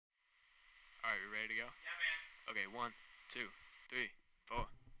go? Yeah, man. Okay, 1, 2, 3, 4.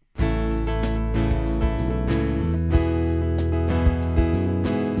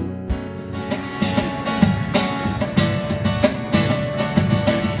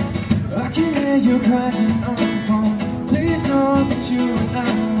 I can hear you crying on the phone. Please know that you and I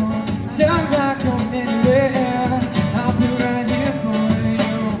won't sound like I'm anywhere. I'll be right here for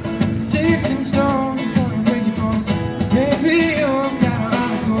you. Sticks and stones, gonna break your bones. Maybe you've got a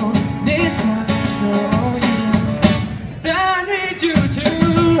lot of gold. It's time to show you. I need you to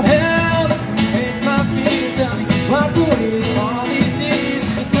help me face my fears. Tell me what is all these things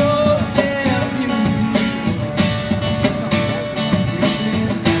you're so damn beautiful.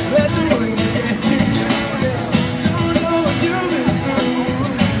 Let the world get to you. Don't know what you've been through.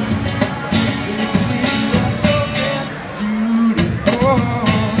 Baby, you're so damn beautiful.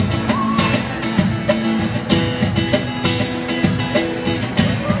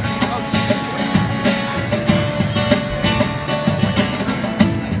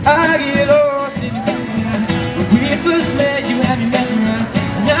 I get lost in your hands. When we first met, you had me mesmerized.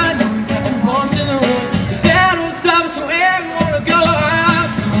 And I know we've got some bumps in the road, but that won't stop us from where we wanna go. I'm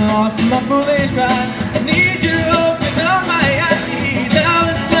so lost in my foolish pride. I need you to open up my eyes. I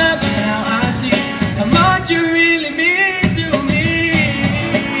was blind, but now I see how much you really mean to me.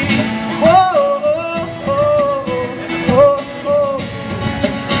 Oh, oh, oh, oh, oh, oh.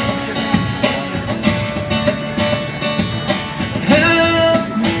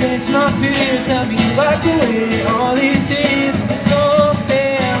 Help me face my fears. Help me wipe away all these days. I'm so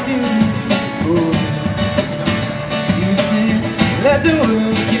damn beautiful. You say, let the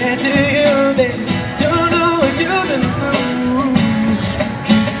world get to you. They just don't know what you've been through.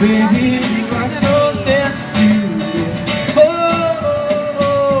 'Cause baby, you are so damn beautiful. Oh, oh,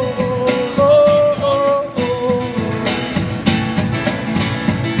 oh, oh, oh, oh.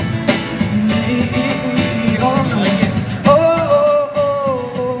 Oh, no. Oh, oh, oh,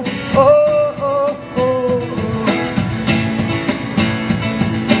 oh, oh, oh, oh.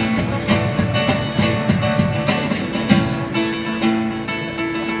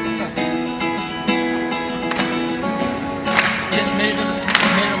 Just made it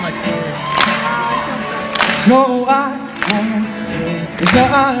on my story. So I won't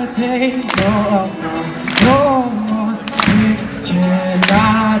hesitate no more. This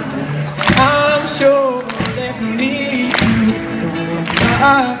cannot wait. I'm sure there's no need to go. I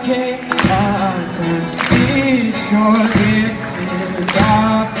can't be sure this is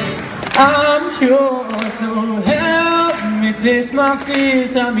our fate. I'm yours, so help me face my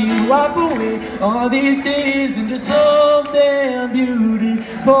fears. Help me wipe away all these days into something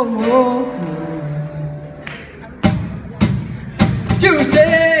beautiful. You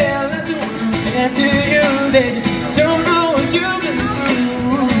say let the world get to you. They just don't know what you've been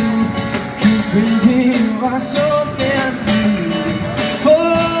through. 'Cause baby, you are so damn beautiful.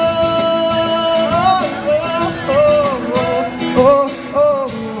 Oh, oh, oh, oh, oh, oh.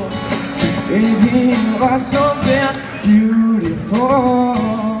 'Cause baby, you are so